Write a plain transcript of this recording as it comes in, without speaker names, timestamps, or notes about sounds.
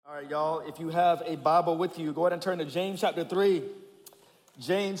right, y'all, if you have a Bible with you, go ahead and turn to James chapter 3.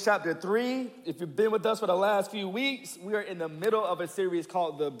 James chapter 3. If you've been with us for the last few weeks, we are in the middle of a series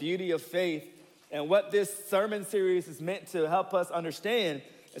called The Beauty of Faith. And what this sermon series is meant to help us understand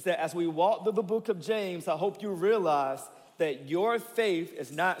is that as we walk through the book of James, I hope you realize that your faith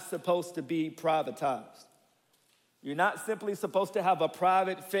is not supposed to be privatized. You're not simply supposed to have a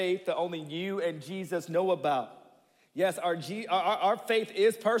private faith that only you and Jesus know about. Yes, our faith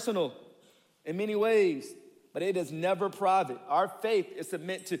is personal in many ways, but it is never private. Our faith is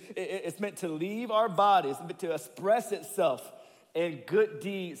meant to leave our bodies, meant to express itself in good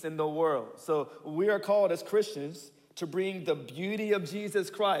deeds in the world. So we are called as Christians to bring the beauty of Jesus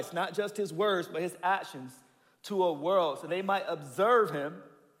Christ, not just his words, but his actions, to a world so they might observe him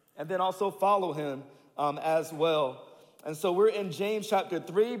and then also follow him as well. And so we're in James chapter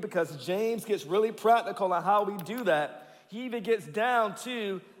 3 because James gets really practical on how we do that. He even gets down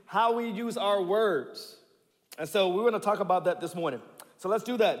to how we use our words. And so we're going to talk about that this morning. So let's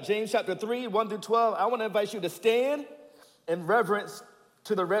do that. James chapter 3, 1 through 12. I want to invite you to stand in reverence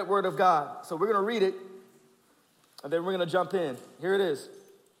to the read word of God. So we're going to read it, and then we're going to jump in. Here it is.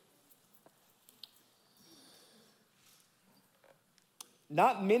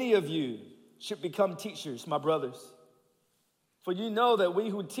 Not many of you should become teachers, my brothers. For you know that we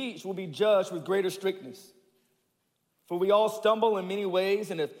who teach will be judged with greater strictness. For we all stumble in many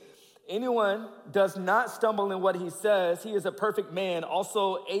ways, and if anyone does not stumble in what he says, he is a perfect man,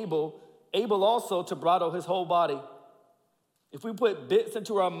 also able also to bridle his whole body. If we put bits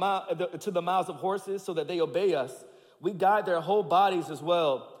into the mouths of horses so that they obey us, we guide their whole bodies as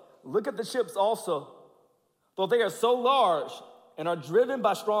well. Look at the ships also. Though they are so large and are driven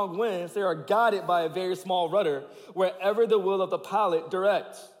by strong winds, they are guided by a very small rudder, wherever the will of the pilot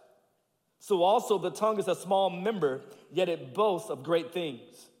directs. So also the tongue is a small member, yet it boasts of great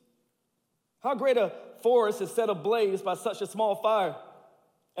things. How great a forest is set ablaze by such a small fire,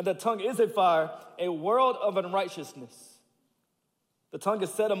 and the tongue is a fire, a world of unrighteousness. The tongue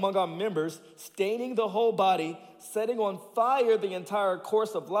is set among our members, staining the whole body, setting on fire the entire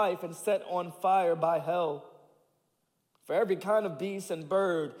course of life, and set on fire by hell. For every kind of beast and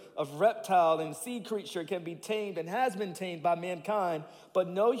bird, of reptile and sea creature can be tamed and has been tamed by mankind, but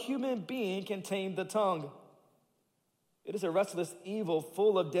no human being can tame the tongue. It is a restless evil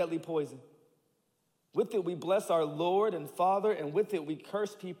full of deadly poison. With it we bless our Lord and Father, and with it we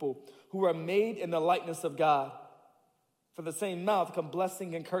curse people who are made in the likeness of God. From the same mouth come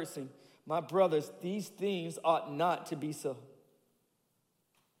blessing and cursing. My brothers, these things ought not to be so.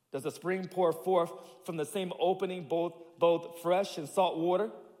 Does a spring pour forth from the same opening both fresh and salt water?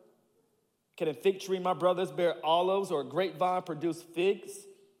 Can a fig tree, my brothers, bear olives, or a grapevine produce figs?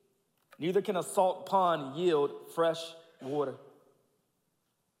 Neither can a salt pond yield fresh water.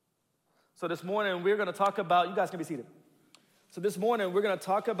 So this morning we're going to talk about, you guys can be seated. So this morning we're going to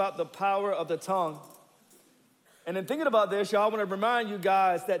talk about the power of the tongue. And in thinking about this, y'all, I want to remind you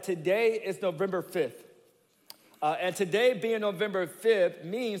guys that today is November 5th. And today being November 5th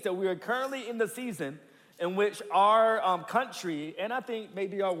means that we are currently in the season in which our country, and I think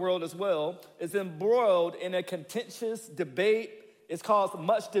maybe our world as well, is embroiled in a contentious debate. It's caused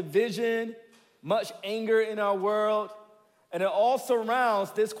much division, much anger in our world, and it all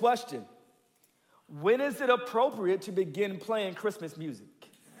surrounds this question: when is it appropriate to begin playing Christmas music?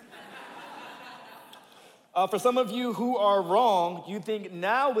 For some of you who are wrong, you think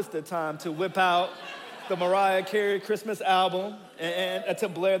now is the time to whip out the Mariah Carey Christmas album and to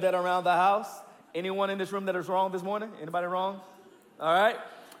blare that around the house. Anyone in this room that is wrong this morning? Anybody wrong? All right.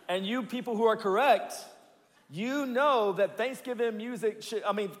 And you people who are correct, you know that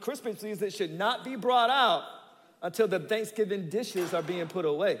Christmas music should not be brought out until the Thanksgiving dishes are being put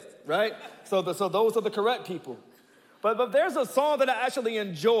away, right? So those are the correct people. But there's a song that I actually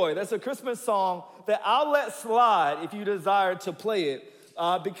enjoy. That's a Christmas song that I'll let slide if you desire to play it.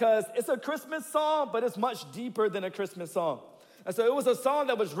 Because it's a Christmas song, but it's much deeper than a Christmas song. And so it was a song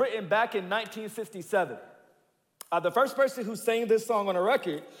that was written back in 1967. The first person who sang this song on a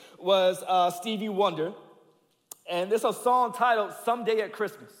record was Stevie Wonder. And it's a song titled Someday at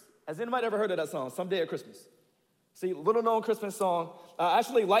Christmas. Has anybody ever heard of that song, Someday at Christmas? See, little known Christmas song. I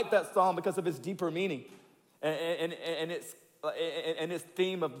actually like that song because of its deeper meaning and its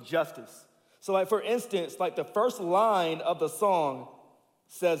theme of justice. So like, for instance, like the first line of the song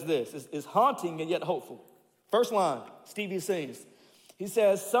says this, it's haunting and yet hopeful. First line, Stevie sings. He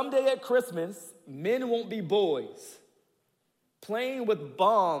says, someday at Christmas, men won't be boys, playing with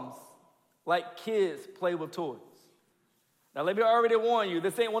bombs like kids play with toys. Now, let me already warn you,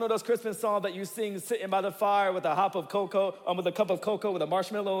 this ain't one of those Christmas songs that you sing sitting by the fire with a cup of cocoa with a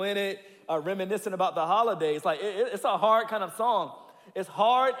marshmallow in it, reminiscing about the holidays. Like, it's a hard kind of song. It's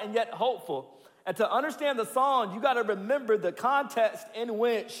hard and yet hopeful. And to understand the song, you got to remember the context in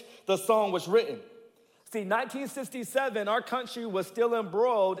which the song was written. See, 1967, our country was still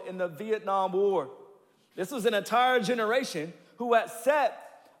embroiled in the Vietnam War. This was an entire generation who had sat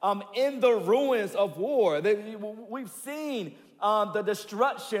in the ruins of war. We've seen the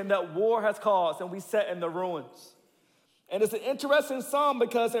destruction that war has caused, and we sat in the ruins. And it's an interesting song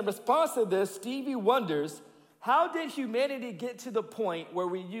because in response to this, Stevie wonders, how did humanity get to the point where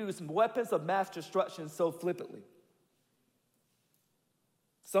we use weapons of mass destruction so flippantly?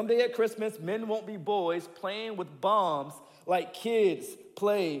 Someday at Christmas, men won't be boys playing with bombs like kids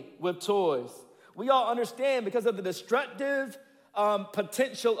play with toys. We all understand because of the destructive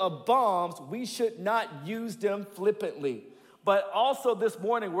potential of bombs, we should not use them flippantly. But also this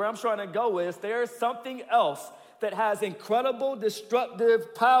morning, where I'm trying to go is there is something else that has incredible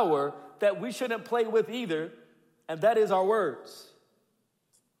destructive power that we shouldn't play with either, and that is our words.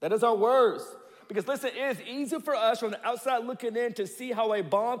 That is our words. Because listen, it is easy for us from the outside looking in to see how a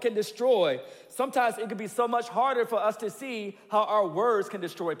bomb can destroy. Sometimes it can be so much harder for us to see how our words can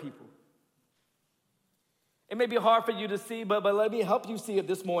destroy people. It may be hard for you to see, but let me help you see it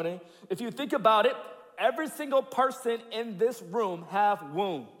this morning. If you think about it, every single person in this room have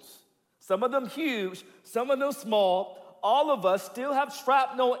wounds. Some of them huge, some of them small. All of us still have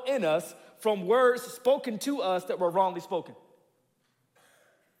shrapnel in us from words spoken to us that were wrongly spoken.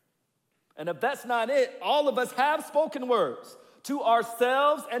 And if that's not it, all of us have spoken words to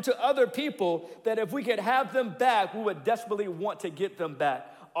ourselves and to other people that if we could have them back, we would desperately want to get them back.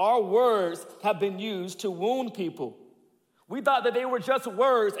 Our words have been used to wound people. We thought that they were just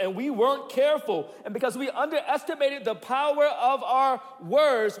words and we weren't careful. And because we underestimated the power of our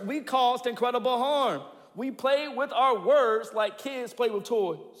words, we caused incredible harm. We played with our words like kids play with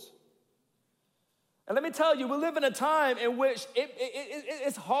toys. And let me tell you, we live in a time in which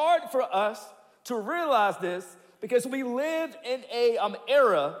it's hard for us to realize this because we live in an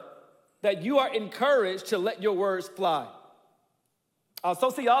era that you are encouraged to let your words fly.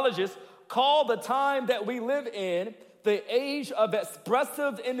 Sociologists call the time that we live in the age of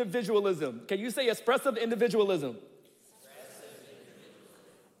expressive individualism. Can you say expressive individualism?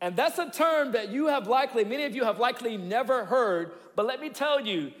 And that's a term that many of you have likely never heard, but let me tell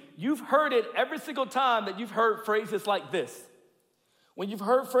you, you've heard it every single time that you've heard phrases like this. When you've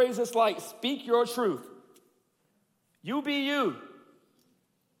heard phrases like, speak your truth, you be you,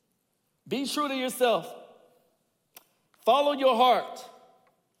 be true to yourself, follow your heart,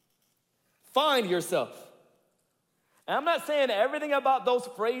 find yourself. And I'm not saying everything about those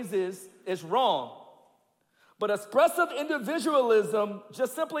phrases is wrong, but expressive individualism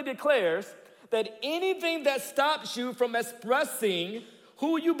just simply declares that anything that stops you from expressing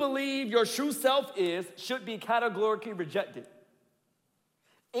who you believe your true self is should be categorically rejected.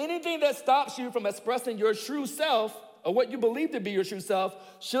 Anything that stops you from expressing your true self or what you believe to be your true self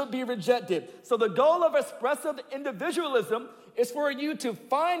should be rejected. So the goal of expressive individualism is for you to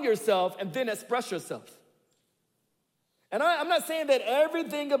find yourself and then express yourself. And I'm not saying that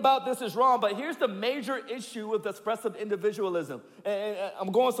everything about this is wrong, but here's the major issue with expressive individualism. And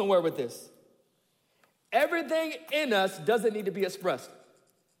I'm going somewhere with this. Everything in us doesn't need to be expressed.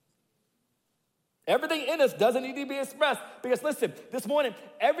 Everything in us doesn't need to be expressed. Because listen, this morning,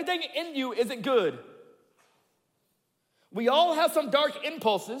 everything in you isn't good. We all have some dark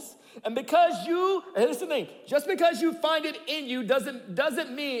impulses, and here's the thing, just because you find it in you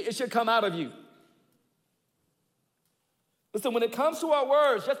doesn't mean it should come out of you. Listen, when it comes to our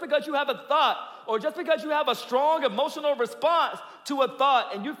words, just because you have a thought or just because you have a strong emotional response to a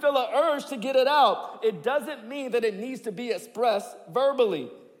thought and you feel an urge to get it out, it doesn't mean that it needs to be expressed verbally.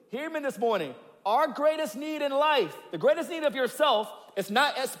 Hear me this morning. Our greatest need in life, the greatest need of yourself, is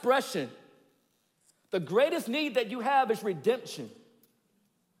not expression. The greatest need that you have is redemption.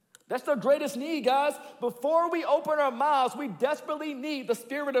 That's the greatest need, guys. Before we open our mouths, we desperately need the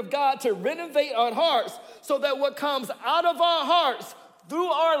Spirit of God to renovate our hearts so that what comes out of our hearts through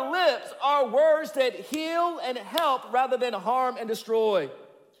our lips are words that heal and help rather than harm and destroy.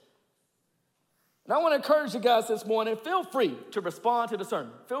 And I want to encourage you guys this morning, feel free to respond to the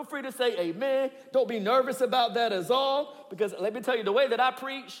sermon. Feel free to say amen. Don't be nervous about that at all, because let me tell you, the way that I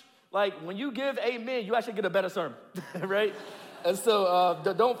preach, like when you give amen, you actually get a better sermon, right? And so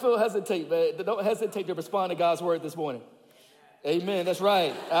don't hesitate, man. Don't hesitate to respond to God's word this morning. Amen, that's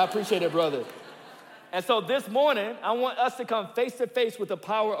right. I appreciate it, brother. And so this morning, I want us to come face to face with the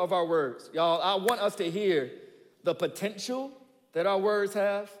power of our words. Y'all, I want us to hear the potential that our words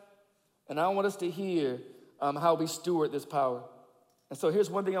have, and I want us to hear how we steward this power. And so here's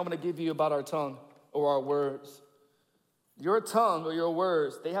one thing I want to give you about our tongue or our words. Your tongue or your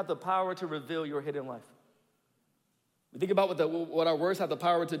words, they have the power to reveal your hidden life. We think about what our words have the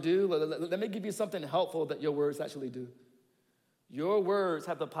power to do. Let me give you something helpful that your words actually do. Your words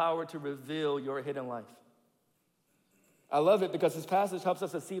have the power to reveal your hidden life. I love it because this passage helps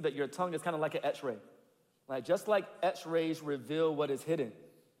us to see that your tongue is kind of like an X-ray. Like just like X-rays reveal what is hidden,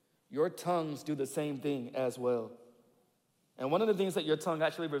 your tongues do the same thing as well. And one of the things that your tongue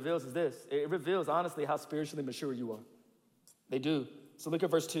actually reveals is this. It reveals, honestly, how spiritually mature you are. They do. So look at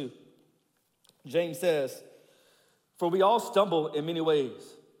verse 2. James says, "For we all stumble in many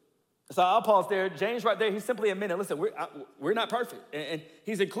ways." So I'll pause there. James right there, he's simply admitting, listen, we're not perfect. And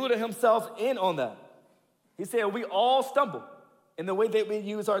he's included himself in on that. He said we all stumble in the way that we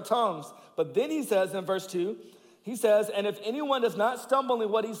use our tongues. But then he says in verse 2, he says, "And if anyone does not stumble in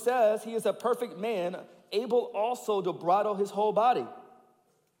what he says, he is a perfect man, able also to bridle his whole body."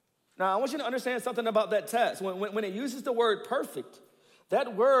 Now, I want you to understand something about that text. When it uses the word perfect,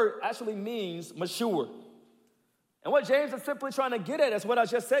 that word actually means mature. And what James is simply trying to get at is what I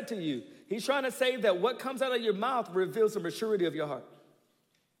just said to you. He's trying to say that what comes out of your mouth reveals the maturity of your heart.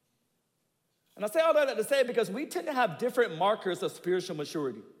 And I say all that to say because we tend to have different markers of spiritual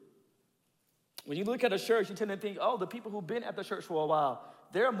maturity. When you look at a church, you tend to think, oh, the people who've been at the church for a while,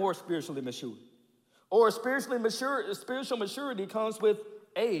 they're more spiritually mature. Or spiritual maturity comes with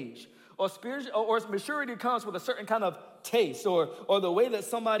age. Or maturity comes with a certain kind of taste or the way that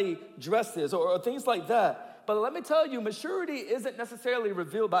somebody dresses or things like that. But let me tell you, maturity isn't necessarily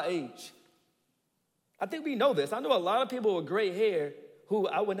revealed by age. I think we know this. I know a lot of people with gray hair who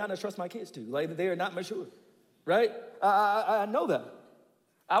I would not entrust my kids to. Like, they are not mature, right? I know that.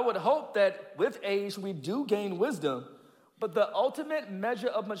 I would hope that with age we do gain wisdom, but the ultimate measure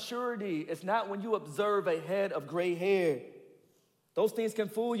of maturity is not when you observe a head of gray hair. Those things can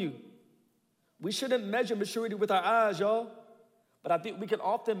fool you. We shouldn't measure maturity with our eyes, y'all, but I think we can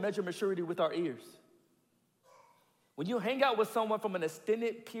often measure maturity with our ears. When you hang out with someone from an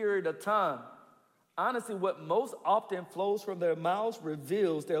extended period of time, honestly, what most often flows from their mouths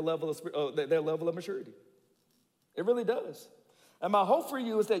reveals their level of maturity. It really does. And my hope for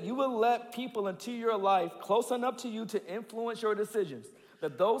you is that you will let people into your life close enough to you to influence your decisions.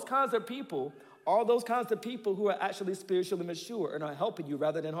 That those kinds of people are those kinds of people who are actually spiritually mature and are helping you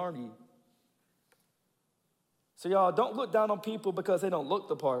rather than harming you. So y'all, don't look down on people because they don't look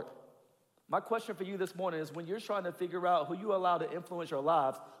the part. My question for you this morning is when you're trying to figure out who you allow to influence your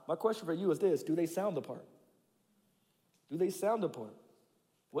lives, my question for you is this: do they sound the part? Do they sound the part?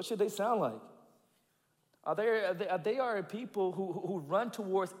 What should they sound like? They are people who run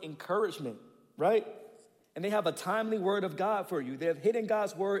towards encouragement, right? And they have a timely word of God for you. They have hidden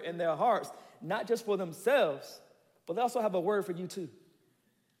God's word in their hearts, not just for themselves, but they also have a word for you too.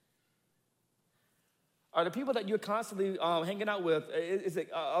 Are the people that you're constantly hanging out with,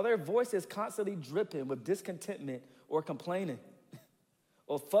 are their voices constantly dripping with discontentment or complaining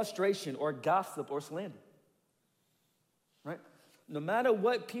or frustration or gossip or slander? Right? No matter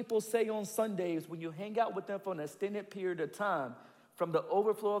what people say on Sundays, when you hang out with them for an extended period of time, from the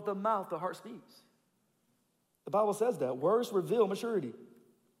overflow of the mouth, the heart speaks. The Bible says that. Words reveal maturity.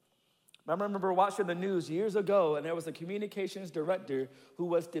 I remember watching the news years ago, and there was a communications director who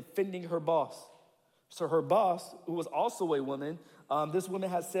was defending her boss. So her boss, who was also a woman, this woman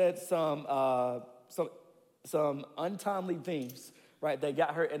had said some untimely things, right, that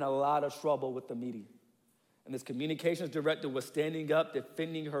got her in a lot of trouble with the media. And this communications director was standing up,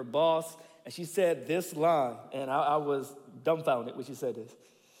 defending her boss, and she said this line, and I was dumbfounded when she said this.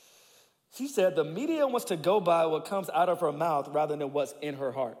 She said, "The media wants to go by what comes out of her mouth rather than what's in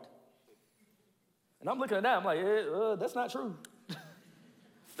her heart." And I'm looking at that, I'm like, that's not true.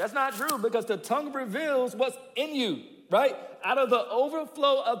 That's not true, because the tongue reveals what's in you, right? Out of the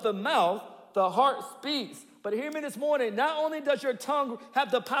overflow of the mouth, the heart speaks. But hear me this morning, not only does your tongue have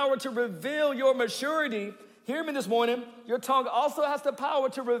the power to reveal your maturity, hear me this morning, your tongue also has the power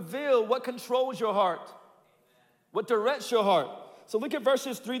to reveal what controls your heart, what directs your heart. So look at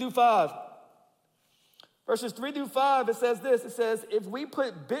verses 3 through 5. Verses 3 through 5, it says this. It says, "If we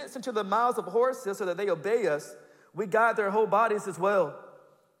put bits into the mouths of horses so that they obey us, we guide their whole bodies as well.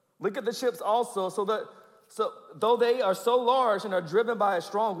 Look at the ships also, so though they are so large and are driven by a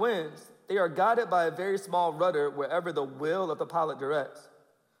strong winds, they are guided by a very small rudder wherever the will of the pilot directs.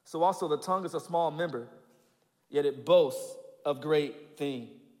 So also the tongue is a small member, yet it boasts of great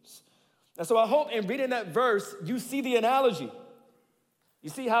things." And so I hope in reading that verse, you see the analogy.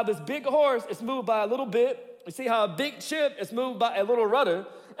 You see how this big horse is moved by a little bit, You see how a big ship is moved by a little rudder,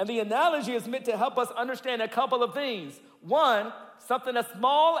 and the analogy is meant to help us understand a couple of things. One, something as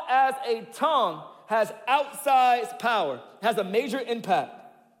small as a tongue has outsized power, has a major impact.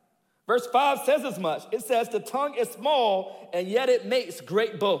 Verse 5 says as much. It says, the tongue is small, and yet it makes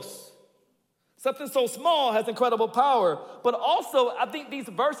great boasts. Something so small has incredible power. But also, I think these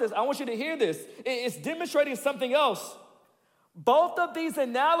verses, I want you to hear this. It's demonstrating something else. Both of these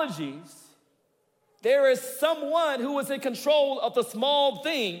analogies, there is someone who is in control of the small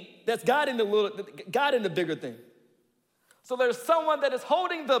thing that's guiding the bigger thing. So there's someone that is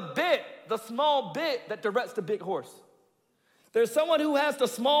holding the bit, the small bit that directs the big horse. There's someone who has the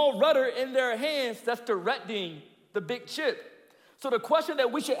small rudder in their hands that's directing the big ship. So the question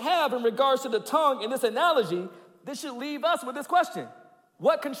that we should have in regards to the tongue in this analogy, this should leave us with this question.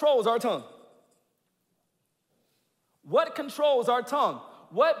 What controls our tongue? What controls our tongue?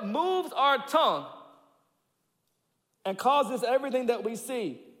 What moves our tongue and causes everything that we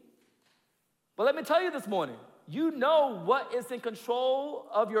see? But let me tell you this morning, you know what is in control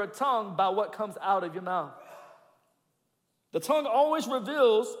of your tongue by what comes out of your mouth. The tongue always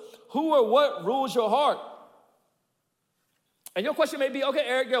reveals who or what rules your heart. And your question may be, okay,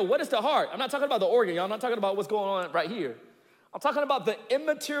 Eric, what is the heart? I'm not talking about the organ, y'all. I'm not talking about what's going on right here. I'm talking about the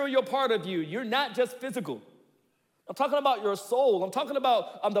immaterial part of you. You're not just physical. I'm talking about your soul. I'm talking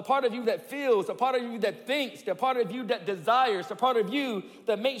about the part of you that feels, the part of you that thinks, the part of you that desires, the part of you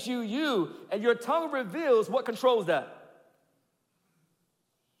that makes you you. And your tongue reveals what controls that.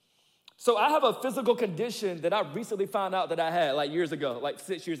 So I have a physical condition that I recently found out that I had like years ago, like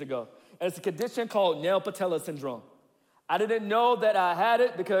 6 years ago. And it's a condition called nail patella syndrome. I didn't know that I had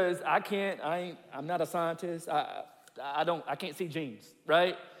it because I'm not a scientist. I can't see genes,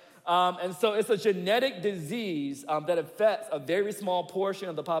 right? And so it's a genetic disease that affects a very small portion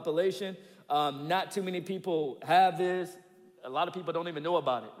of the population. Not too many people have this. A lot of people don't even know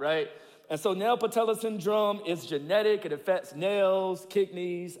about it, right? And so nail patella syndrome is genetic. It affects nails,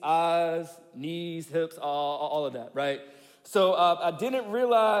 kidneys, eyes, knees, hips, all of that, right? So I didn't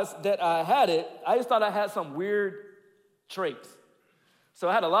realize that I had it. I just thought I had some weird traits. So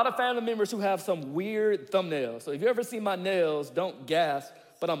I had a lot of family members who have some weird thumbnails. So if you ever see my nails, don't gasp,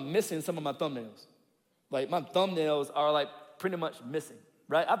 but I'm missing some of my thumbnails. Like my thumbnails are like pretty much missing,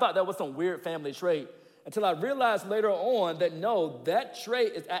 right? I thought that was some weird family trait until I realized later on that no, that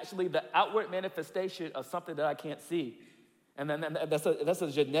trait is actually the outward manifestation of something that I can't see. And then that's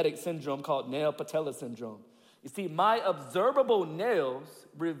a genetic syndrome called nail patella syndrome. You see, my observable nails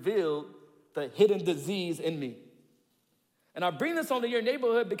revealed the hidden disease in me. And I bring this onto your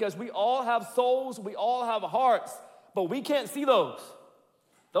neighborhood because we all have souls, we all have hearts, but we can't see those.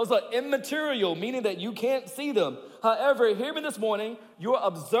 Those are immaterial, meaning that you can't see them. However, hear me this morning, your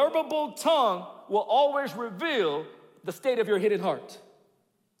observable tongue will always reveal the state of your hidden heart.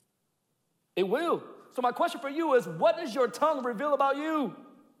 It will. So my question for you is, what does your tongue reveal about you?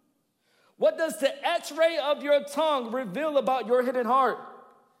 What does the X-ray of your tongue reveal about your hidden heart?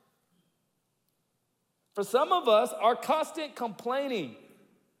 For some of us, our constant complaining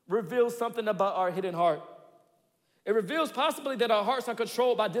reveals something about our hidden heart. It reveals possibly that our hearts are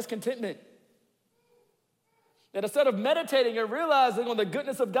controlled by discontentment. That instead of meditating and realizing on the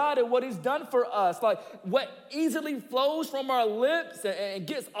goodness of God and what he's done for us, like what easily flows from our lips and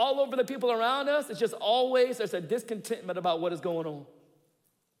gets all over the people around us, it's just always there's a discontentment about what is going on.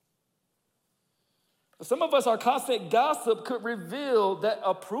 For some of us, our constant gossip could reveal that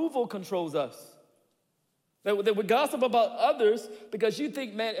approval controls us. That we gossip about others because you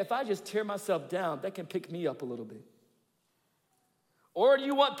think, man, if I just tear myself down, that can pick me up a little bit. Or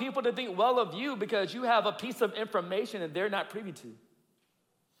you want people to think well of you because you have a piece of information and they're not privy to.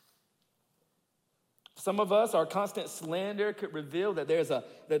 Some of us, our constant slander could reveal that there's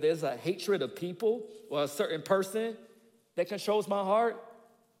a hatred of people or a certain person that controls my heart.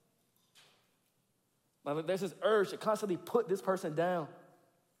 Like there's this urge to constantly put this person down.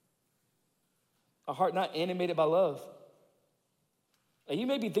 A heart not animated by love. And you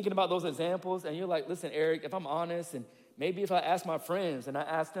may be thinking about those examples and you're like, listen, Eric, if I'm honest, and maybe if I ask my friends and I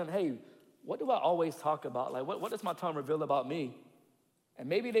ask them, hey, what do I always talk about? Like, what does my tongue reveal about me? And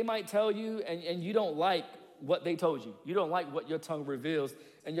maybe they might tell you and you don't like what they told you. You don't like what your tongue reveals.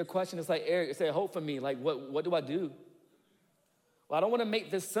 And your question is like, Eric, say, hope for me. Like, what do I do? Well, I don't want to make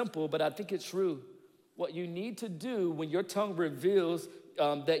this simple, but I think it's true. What you need to do when your tongue reveals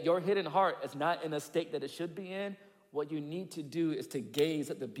that your hidden heart is not in a state that it should be in, what you need to do is to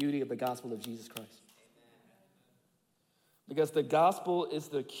gaze at the beauty of the gospel of Jesus Christ. Because the gospel is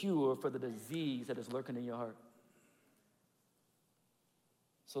the cure for the disease that is lurking in your heart.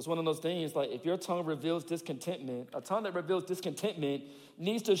 So it's one of those things, like if your tongue reveals discontentment, a tongue that reveals discontentment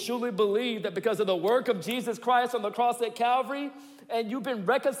needs to truly believe that because of the work of Jesus Christ on the cross at Calvary, and you've been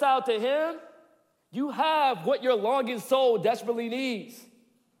reconciled to him, you have what your longing soul desperately needs.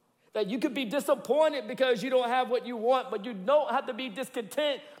 That you could be disappointed because you don't have what you want, but you don't have to be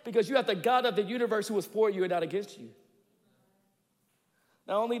discontent because you have the God of the universe who is for you and not against you.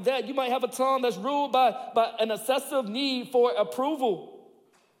 Not only that, you might have a tongue that's ruled by an excessive need for approval.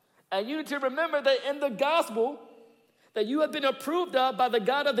 And you need to remember that in the gospel, that you have been approved of by the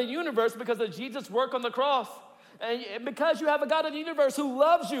God of the universe because of Jesus' work on the cross. And because you have a God of the universe who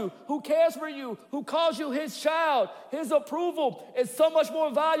loves you, who cares for you, who calls you his child, his approval is so much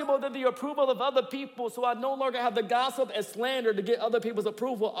more valuable than the approval of other people. So I no longer have the gossip and slander to get other people's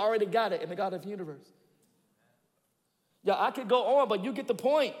approval. I already got it in the God of the universe. Yeah, I could go on, but you get the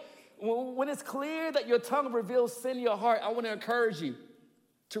point. When it's clear that your tongue reveals sin in your heart, I want to encourage you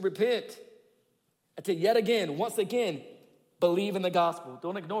to repent and to yet again, once again, believe in the gospel.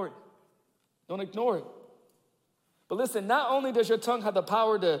 Don't ignore it. Don't ignore it. But listen, not only does your tongue have the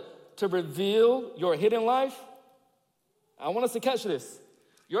power to reveal your hidden life, I want us to catch this.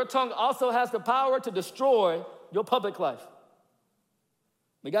 Your tongue also has the power to destroy your public life.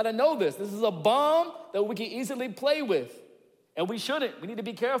 We got to know this. This is a bomb that we can easily play with. And we shouldn't. We need to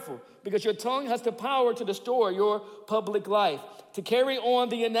be careful because your tongue has the power to destroy your public life. To carry on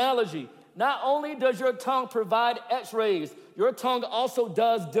the analogy, not only does your tongue provide x-rays, your tongue also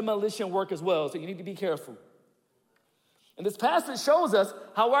does demolition work as well. So you need to be careful. And this passage shows us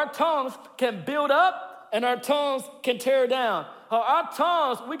how our tongues can build up and our tongues can tear down. How our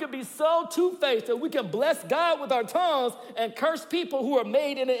tongues, we can be so two-faced that we can bless God with our tongues and curse people who are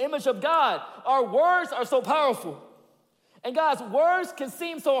made in the image of God. Our words are so powerful. And guys, words can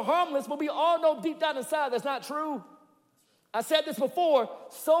seem so harmless, but we all know deep down inside that's not true. I said this before,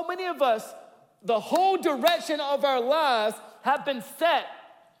 so many of us, the whole direction of our lives have been set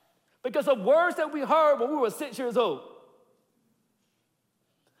because of words that we heard when we were 6 years old.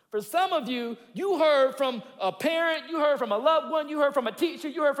 For some of you, you heard from a parent, you heard from a loved one, you heard from a teacher,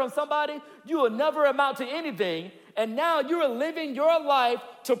 you heard from somebody, you will never amount to anything, and now you're living your life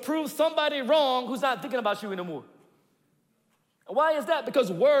to prove somebody wrong who's not thinking about you anymore. And why is that? Because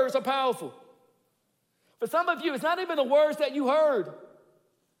words are powerful. For some of you, it's not even the words that you heard.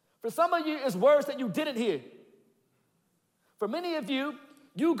 For some of you, it's words that you didn't hear. For many of you,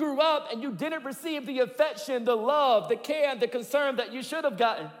 you grew up and you didn't receive the affection, the love, the care, and the concern that you should have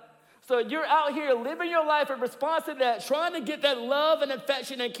gotten. So you're out here living your life in response to that, trying to get that love and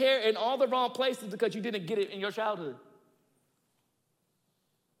affection and care in all the wrong places because you didn't get it in your childhood.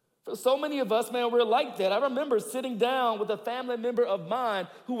 For so many of us, man, we're like that. I remember sitting down with a family member of mine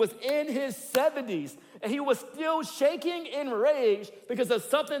who was in his 70s, and he was still shaking in rage because of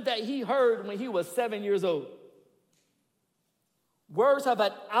something that he heard when he was 7 years old. Words have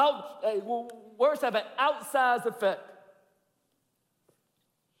an outsized effect.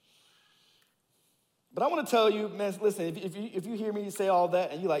 But I want to tell you, man, listen, if you hear me say all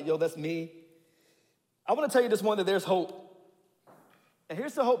that and you're like, yo, that's me, I want to tell you this morning that there's hope. And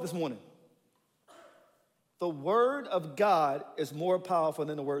here's the hope this morning. The word of God is more powerful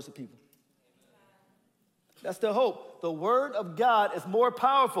than the words of people. That's the hope. The word of God is more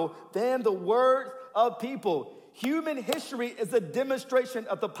powerful than the words of people. Human history is a demonstration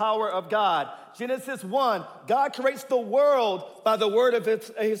of the power of God. Genesis 1, God creates the world by the word of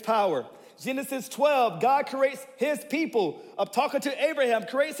his power. Genesis 12, God creates his people. Talking to Abraham,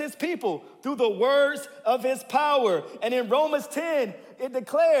 creates his people through the words of his power. And in Romans 10, it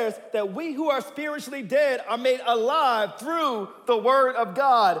declares that we who are spiritually dead are made alive through the word of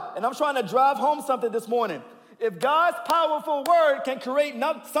God. And I'm trying to drive home something this morning. If God's powerful word can create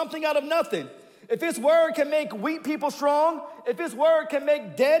something out of nothing, if his word can make weak people strong, if his word can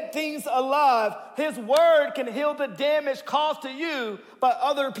make dead things alive, his word can heal the damage caused to you by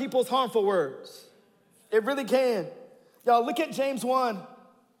other people's harmful words. It really can. Y'all, look at James 1.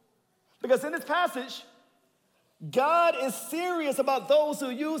 Because in this passage, God is serious about those who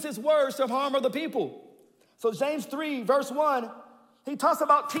use his words to harm other people. So James 3, verse 1, he talks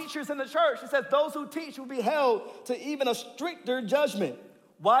about teachers in the church. He says those who teach will be held to even a stricter judgment.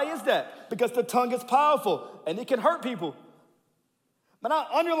 Why is that? Because the tongue is powerful and it can hurt people. But I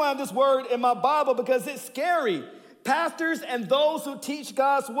underline this word in my Bible because it's scary. Pastors and those who teach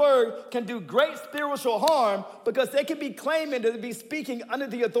God's word can do great spiritual harm because they can be claiming to be speaking under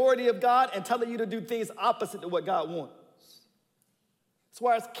the authority of God and telling you to do things opposite to what God wants. That's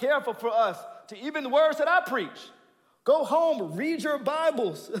why it's careful for us to, even the words that I preach, go home, read your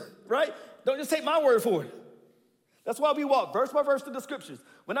Bibles, right? Don't just take my word for it. That's why we walk verse by verse through the scriptures.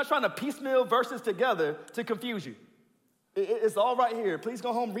 We're not trying to piecemeal verses together to confuse you. It's all right here. Please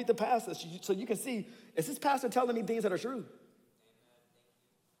go home and read the passage so you can see, is this pastor telling me things that are true?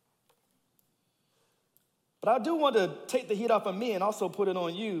 But I do want to take the heat off of me and also put it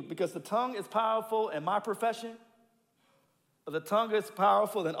on you, because the tongue is powerful in my profession, but the tongue is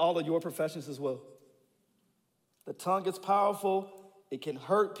powerful in all of your professions as well. The tongue is powerful. It can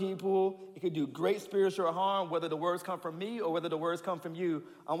hurt people. It can do great spiritual harm, whether the words come from me or whether the words come from you.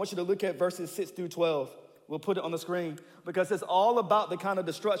 I want you to look at verses 6 through 12. We'll put it on the screen because it's all about the kind of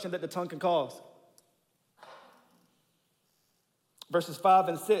destruction that the tongue can cause. Verses 5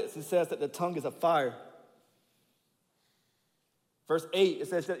 and 6, it says that the tongue is a fire. Verse 8, it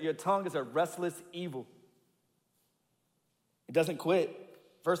says that your tongue is a restless evil. It doesn't quit.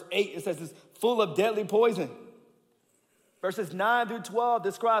 Verse 8, it says it's full of deadly poison. Verses 9 through 12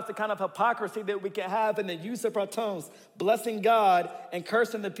 describes the kind of hypocrisy that we can have in the use of our tongues, blessing God and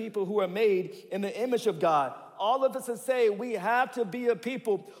cursing the people who are made in the image of God. All of us to say we have to be a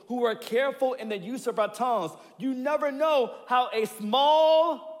people who are careful in the use of our tongues. You never know how a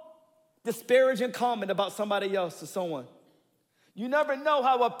small disparaging comment about somebody else to someone. You never know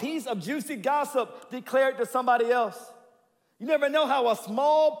how a piece of juicy gossip declared to somebody else. You never know how a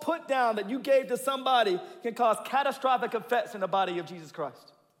small put down that you gave to somebody can cause catastrophic effects in the body of Jesus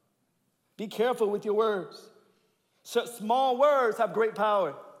Christ. Be careful with your words. Such small words have great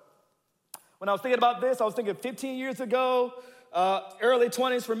power. When I was thinking about this, I was thinking 15 years ago, early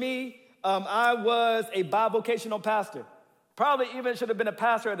 20s for me, I was a bivocational pastor. Probably even should have been a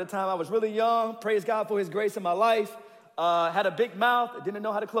pastor at the time. I was really young. Praise God for his grace in my life. Had a big mouth, didn't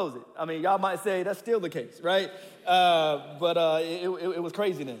know how to close it. I mean, y'all might say that's still the case, right? But it was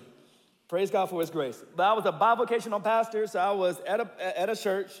crazy then. Praise God for his grace. But I was a bivocational pastor, so I was at a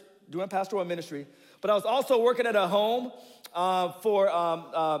church doing pastoral ministry. But I was also working at a home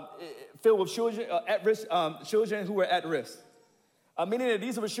filled with children, at-risk children who were at risk. Meaning that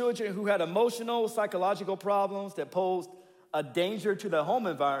these were children who had emotional, psychological problems that posed a danger to their home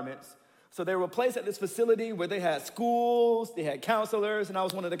environments. So they were placed at this facility where they had schools, they had counselors, and I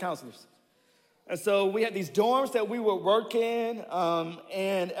was one of the counselors. And so we had these dorms that we would work in,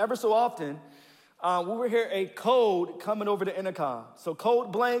 and ever so often, we would hear a code coming over the intercom. So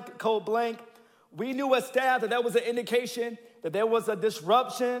code blank. We knew as staff that was an indication that there was a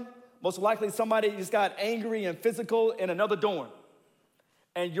disruption. Most likely somebody just got angry and physical in another dorm.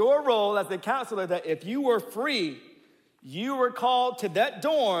 And your role as the counselor, that if you were free, you were called to that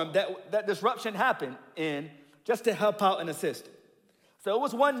dorm that disruption happened in just to help out and assist. So it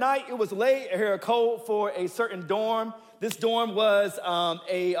was one night, it was late, I heard a code for a certain dorm. This dorm was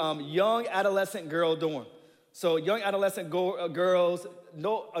a young adolescent girl dorm. So young adolescent girls,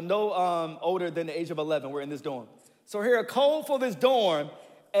 no older than the age of 11 were in this dorm. So I heard a code for this dorm,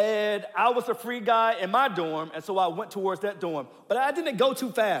 and I was a free guy in my dorm, and so I went towards that dorm. But I didn't go too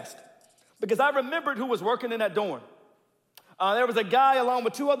fast because I remembered who was working in that dorm. There was a guy along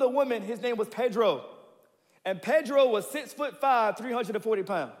with two other women. His name was Pedro. And Pedro was 6'5", 340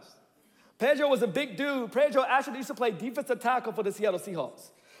 pounds. Pedro was a big dude. Pedro actually used to play defensive tackle for the Seattle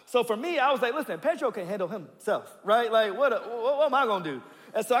Seahawks. So for me, I was like, listen, Pedro can handle himself, right? Like, what am I going to do?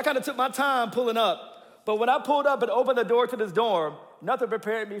 And so I kind of took my time pulling up. But when I pulled up and opened the door to this dorm, nothing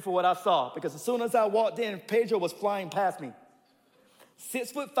prepared me for what I saw. Because as soon as I walked in, Pedro was flying past me.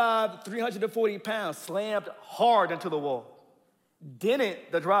 6'5", 340 pounds, slammed hard into the wall. Dented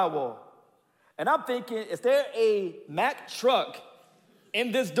the drywall. And I'm thinking, is there a Mack truck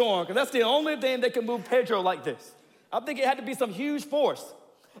in this dorm? Because that's the only thing that can move Pedro like this. I'm thinking it had to be some huge force.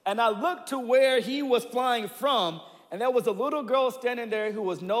 And I looked to where he was flying from, and there was a little girl standing there who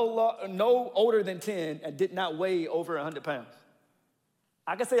was no older than 10 and did not weigh over 100 pounds.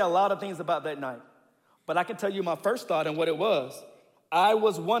 I can say a lot of things about that night, but I can tell you my first thought and what it was. I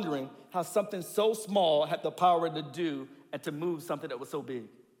was wondering how something so small had the power to do and to move something that was so big.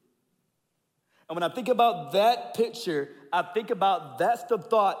 And when I think about that picture, I think about that's the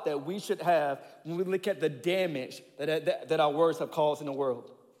thought that we should have when we look at the damage that our words have caused in the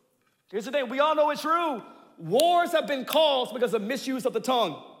world. Here's the thing, we all know it's true. Wars have been caused because of misuse of the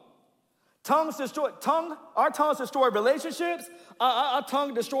tongue. Our tongues destroy relationships. Our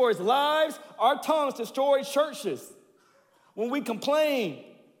tongue destroys lives. Our tongues destroy churches. When we complain.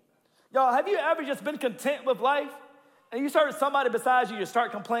 Y'all, have you ever just been content with life? And you start somebody besides you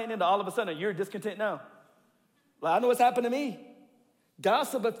start complaining, and all of a sudden you're discontent now. Like, I know what's happened to me.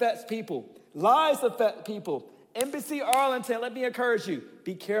 Gossip affects people. Lies affect people. MBC Arlington, let me encourage you.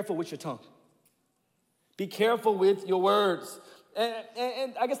 Be careful with your tongue. Be careful with your words.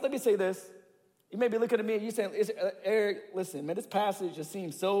 And I guess let me say this. You may be looking at me and you saying, Eric, listen, man, this passage just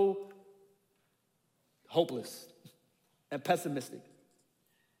seems so hopeless and pessimistic.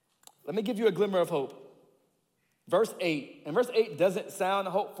 Let me give you a glimmer of hope. Verse 8, and verse 8 doesn't sound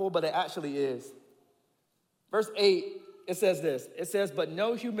hopeful, but it actually is. Verse 8, it says this. It says, but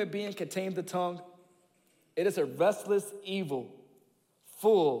no human being can tame the tongue. It is a restless evil,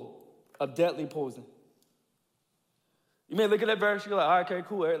 full of deadly poison. You may look at that verse, you're like, all right, okay,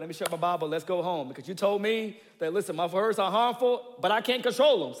 cool, Eric, let me shut my Bible, let's go home. Because you told me that, listen, my words are harmful, but I can't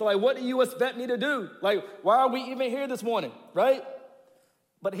control them. So, like, what do you expect me to do? Like, why are we even here this morning, right?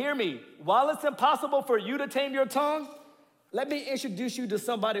 But hear me, while it's impossible for you to tame your tongue, let me introduce you to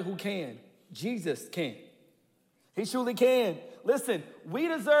somebody who can. Jesus can. He truly can. Listen, we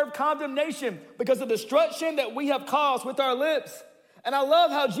deserve condemnation because of the destruction that we have caused with our lips. And I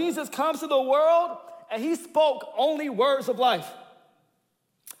love how Jesus comes to the world and he spoke only words of life.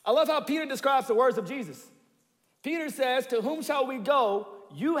 I love how Peter describes the words of Jesus. Peter says, to whom shall we go?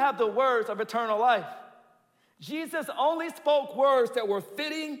 You have the words of eternal life. Jesus only spoke words that were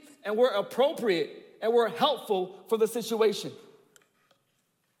fitting and were appropriate and were helpful for the situation.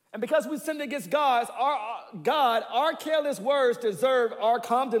 And because we sinned against God, our careless words deserve our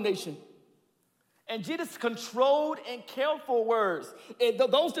condemnation. And Jesus' controlled and careful words,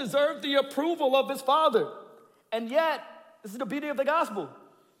 those deserve the approval of his Father. And yet, this is the beauty of the gospel.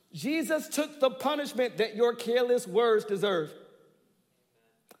 Jesus took the punishment that your careless words deserve.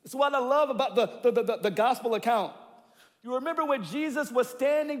 That's what I love about the gospel account. You remember when Jesus was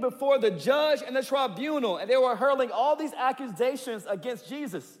standing before the judge and the tribunal, and they were hurling all these accusations against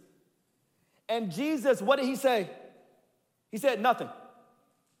Jesus. And Jesus, what did he say? He said nothing.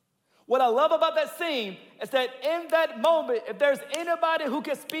 What I love about that scene is that in that moment, if there's anybody who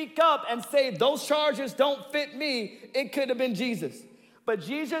can speak up and say, those charges don't fit me, it could have been Jesus. But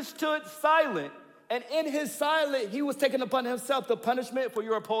Jesus stood silent, and in his silence, he was taking upon himself the punishment for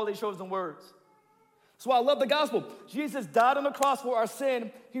your poorly chosen words. That's why I love the gospel. Jesus died on the cross for our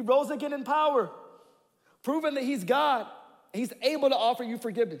sin. He rose again in power, proving that he's God, and he's able to offer you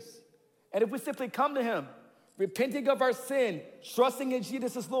forgiveness. And if we simply come to him, repenting of our sin, trusting in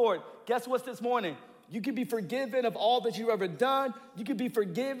Jesus as Lord, guess what's this morning? You can be forgiven of all that you've ever done. You can be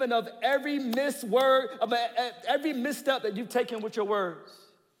forgiven of every misword, of every misstep that you've taken with your words.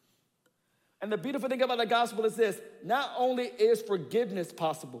 And the beautiful thing about the gospel is this: not only is forgiveness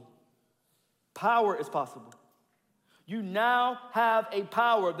possible, power is possible. You now have a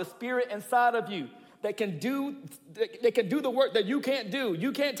power, the Spirit inside of you, that can do the work that you can't do.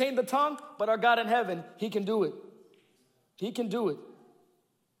 You can't tame the tongue, but our God in heaven, he can do it. He can do it.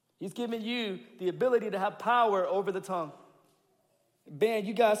 He's given you the ability to have power over the tongue. Ben,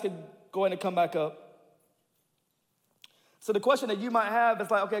 you guys can go ahead and come back up. So the question that you might have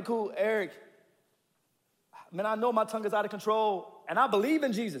is like, okay, cool, Eric, man, I know my tongue is out of control, and I believe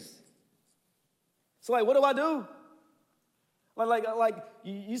in Jesus. So like, what do I do? Like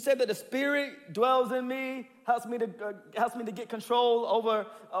you said that the Spirit dwells in me, helps me to get control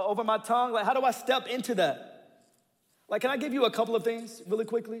over my tongue. Like, how do I step into that? Like, can I give you a couple of things really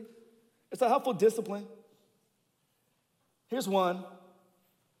quickly? It's a helpful discipline. Here's one.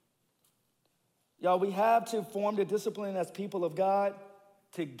 Y'all, we have to form the discipline as people of God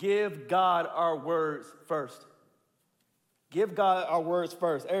to give God our words first. Give God our words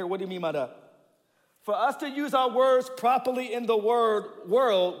first. Eric, what do you mean by that? For us to use our words properly in the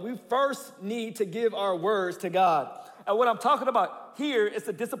world, we first need to give our words to God. And what I'm talking about here is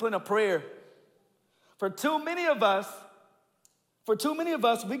the discipline of prayer. For too many of us,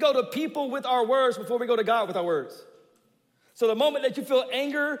 we go to people with our words before we go to God with our words. So the moment that you feel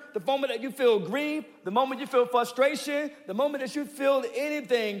anger, the moment that you feel grief, the moment you feel frustration, the moment that you feel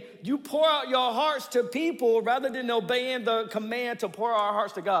anything, you pour out your hearts to people rather than obeying the command to pour our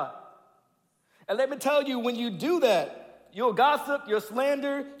hearts to God. And let me tell you, when you do that, you'll gossip, you'll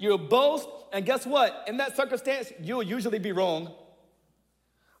slander, you'll boast, and guess what? In that circumstance, you'll usually be wrong.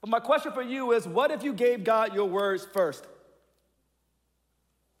 But my question for you is, what if you gave God your words first?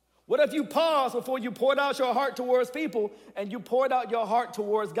 What if you paused before you poured out your heart towards people and you poured out your heart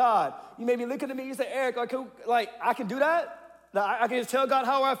towards God? You may be looking at me and you say, Eric, I can do that? I can just tell God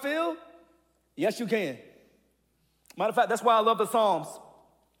how I feel? Yes, you can. Matter of fact, that's why I love the Psalms.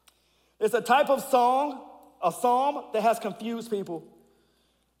 It's a type of song, a psalm that has confused people.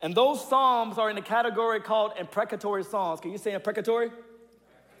 And those psalms are in a category called imprecatory psalms. Can you say imprecatory?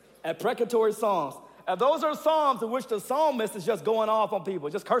 Imprecatory psalms. And those are psalms in which the psalmist is just going off on people,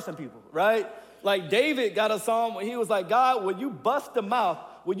 just cursing people, right? Like David got a psalm where he was like, God, will you bust the mouth?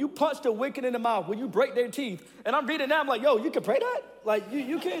 Will you punch the wicked in the mouth? Will you break their teeth? And I'm reading that, I'm like, yo, you can pray that? Like,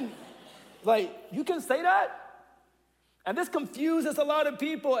 you can Like, you can say that? And this confuses a lot of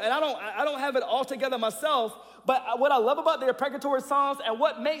people, and I don't have it all together myself, but what I love about the imprecatory Psalms and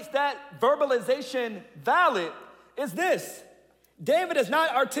what makes that verbalization valid is this. David is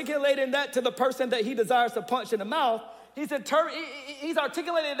not articulating that to the person that he desires to punch in the mouth. He's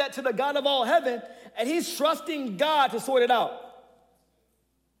articulating that to the God of all heaven, and he's trusting God to sort it out.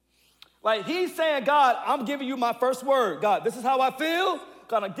 Like, he's saying, God, I'm giving you my first word. God, this is how I feel.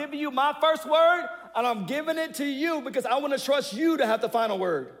 God, I'm giving you my first word, and I'm giving it to you because I want to trust you to have the final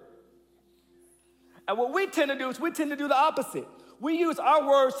word. And what we tend to do is we tend to do the opposite. We use our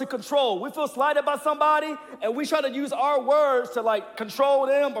words to control. We feel slighted by somebody, and we try to use our words to, like, control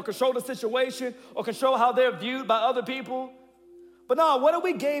them or control the situation or control how they're viewed by other people. But no, what if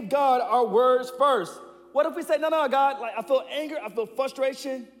we gave God our words first? What if we say, no, God, like, I feel anger, I feel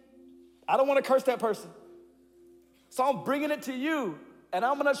frustration. I don't want to curse that person. So I'm bringing it to you. And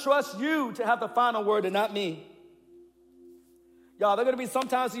I'm going to trust you to have the final word and not me. Y'all, there are going to be some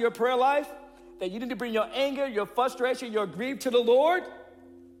times in your prayer life that you need to bring your anger, your frustration, your grief to the Lord.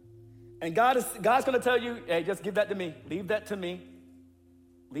 And God's going to tell you, hey, just give that to me. Leave that to me.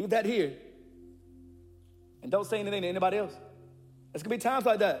 Leave that here. And don't say anything to anybody else. There's going to be times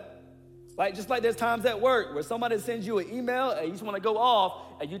like that. Like, just like there's times at work where somebody sends you an email and you just want to go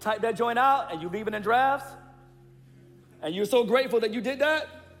off and you type that joint out and you leave it in drafts. And you're so grateful that you did that.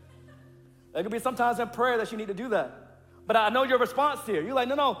 There could be some times in prayer that you need to do that. But I know your response here. You're like,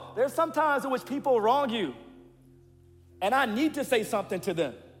 no, there's some times in which people wrong you. And I need to say something to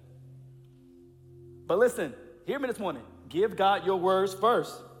them. But listen, hear me this morning. Give God your words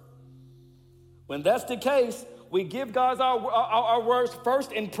first. When that's the case, we give God our words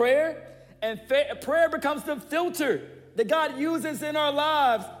first in prayer. And prayer becomes the filter that God uses in our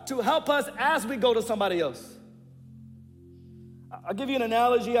lives to help us as we go to somebody else. I'll give you an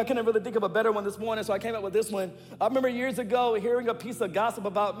analogy. I couldn't really think of a better one this morning, so I came up with this one. I remember years ago hearing a piece of gossip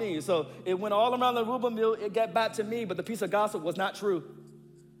about me. So it went all around the rumor mill. It got back to me, but the piece of gossip was not true.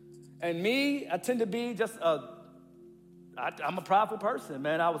 And me, I tend to be just I'm a prideful person,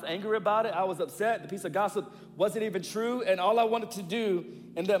 man. I was angry about it. I was upset. The piece of gossip wasn't even true. And all I wanted to do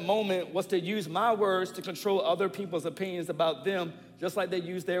in that moment was to use my words to control other people's opinions about them, just like they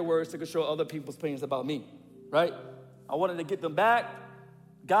used their words to control other people's opinions about me, right? I wanted to get them back,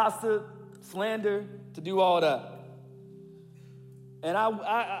 gossip, slander, to do all that. And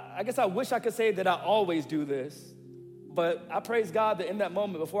I guess I wish I could say that I always do this, but I praise God that in that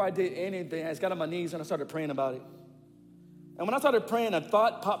moment, before I did anything, I just got on my knees and I started praying about it. And when I started praying, a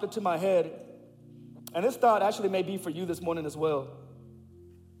thought popped into my head, and this thought actually may be for you this morning as well.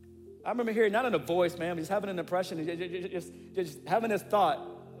 I remember hearing, not in a voice, man, just having an impression, just having this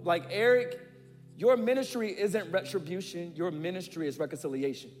thought, like, Eric, your ministry isn't retribution. Your ministry is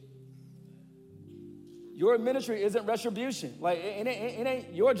reconciliation. Your ministry isn't retribution. Like, it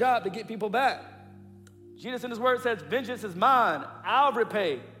ain't your job to get people back. Jesus in his word says, vengeance is mine. I'll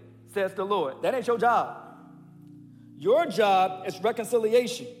repay, says the Lord. That ain't your job. Your job is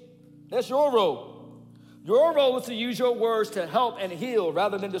reconciliation. That's your role. Your role is to use your words to help and heal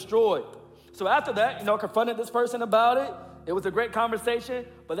rather than destroy. So after that, I confronted this person about it. It was a great conversation,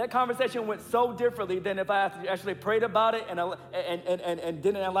 but that conversation went so differently than if I actually prayed about it and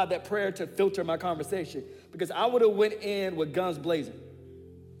didn't allow that prayer to filter my conversation, because I would have went in with guns blazing.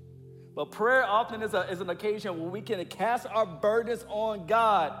 But prayer often is an occasion where we can cast our burdens on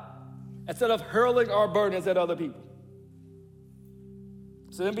God instead of hurling our burdens at other people.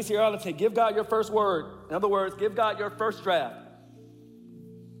 So MBC Arlington, give God your first word. In other words, give God your first draft,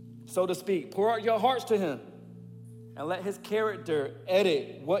 so to speak. Pour out your hearts to him. And let his character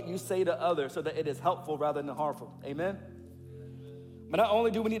edit what you say to others so that it is helpful rather than harmful. Amen? But not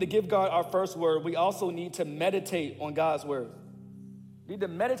only do we need to give God our first word, we also need to meditate on God's word. We need to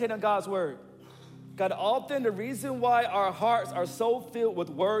meditate on God's word. God, often the reason why our hearts are so filled with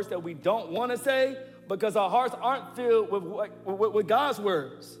words that we don't want to say, because our hearts aren't filled with God's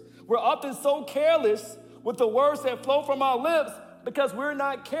words. We're often so careless with the words that flow from our lips because we're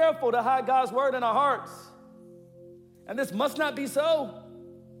not careful to hide God's word in our hearts. And this must not be so.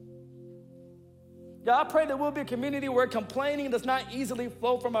 Yeah, I pray that we'll be a community where complaining does not easily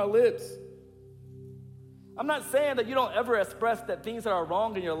flow from our lips. I'm not saying that you don't ever express that things that are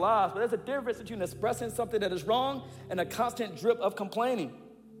wrong in your lives, but there's a difference between expressing something that is wrong and a constant drip of complaining.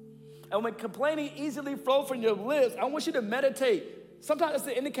 And when complaining easily flows from your lips, I want you to meditate. Sometimes it's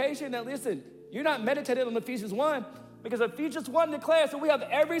an indication that, listen, you're not meditating on Ephesians 1, because Ephesians 1 declares that we have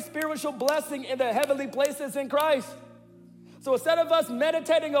every spiritual blessing in the heavenly places in Christ. So instead of us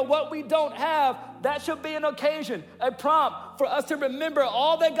meditating on what we don't have, that should be an occasion, a prompt for us to remember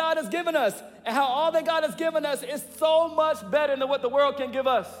all that God has given us and how all that God has given us is so much better than what the world can give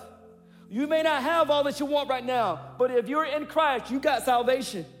us. You may not have all that you want right now, but if you're in Christ, you got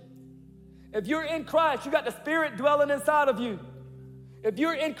salvation. If you're in Christ, you got the Spirit dwelling inside of you. If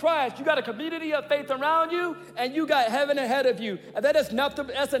you're in Christ, you got a community of faith around you, and you got heaven ahead of you. And that's enough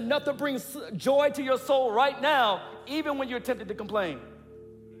to bring joy to your soul right now, even when you're tempted to complain.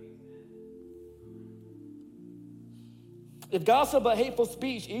 If gossip or hateful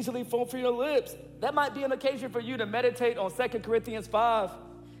speech easily fall from your lips, that might be an occasion for you to meditate on 2 Corinthians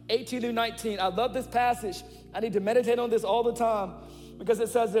 5:18-19. I love this passage. I need to meditate on this all the time because it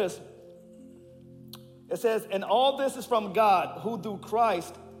says this. It says, and all this is from God, who through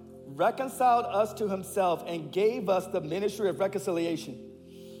Christ reconciled us to himself and gave us the ministry of reconciliation.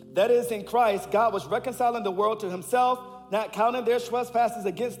 That is, in Christ, God was reconciling the world to himself, not counting their trespasses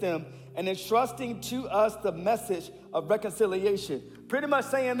against them, and entrusting to us the message of reconciliation. Pretty much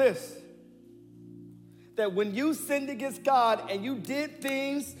saying this, that when you sinned against God and you did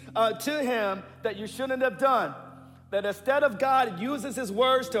things to him that you shouldn't have done, that instead of God uses his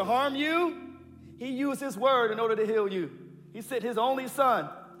words to harm you, he used his word in order to heal you. He sent his only son,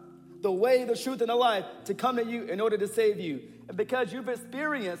 the way, the truth, and the life, to come to you in order to save you. And because you've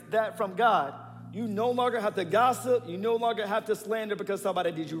experienced that from God, you no longer have to gossip. You no longer have to slander because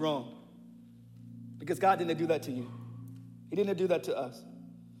somebody did you wrong. Because God didn't do that to you. He didn't do that to us.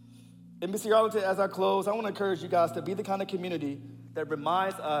 MBC Arlington, as I close, I want to encourage you guys to be the kind of community that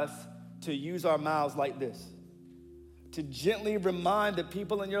reminds us to use our mouths like this. To gently remind the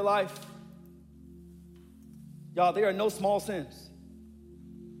people in your life, y'all, there are no small sins.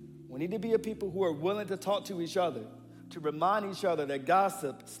 We need to be a people who are willing to talk to each other, to remind each other that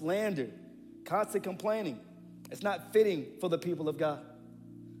gossip, slander, constant complaining, it's not fitting for the people of God.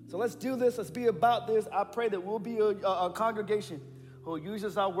 So let's do this. Let's be about this. I pray that we'll be a congregation who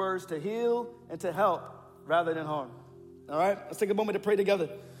uses our words to heal and to help rather than harm. All right? Let's take a moment to pray together.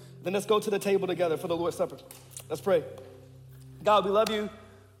 Then let's go to the table together for the Lord's Supper. Let's pray. God, we love you.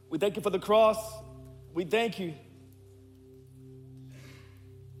 We thank you for the cross. We thank you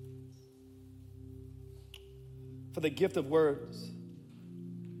for the gift of words.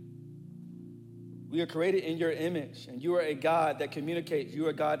 We are created in your image, and you are a God that communicates. You are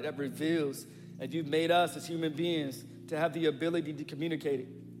a God that reveals, and you've made us as human beings to have the ability to communicate it.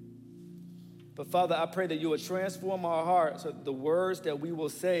 But Father, I pray that you will transform our hearts so that the words that we will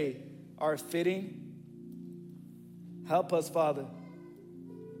say are fitting. Help us, Father.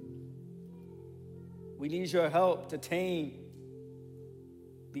 We need your help to tame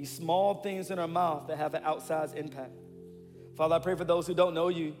these small things in our mouth that have an outsized impact. Father, I pray for those who don't know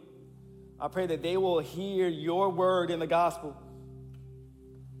you. I pray that they will hear your word in the gospel.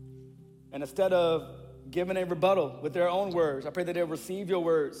 And instead of giving a rebuttal with their own words, I pray that they'll receive your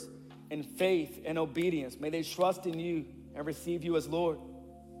words in faith and obedience. May they trust in you and receive you as Lord.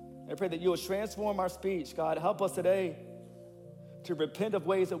 I pray that you will transform our speech. God, help us today to repent of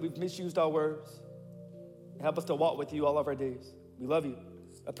ways that we've misused our words. Help us to walk with you all of our days. We love you.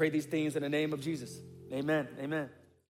 I pray these things in the name of Jesus. Amen. Amen.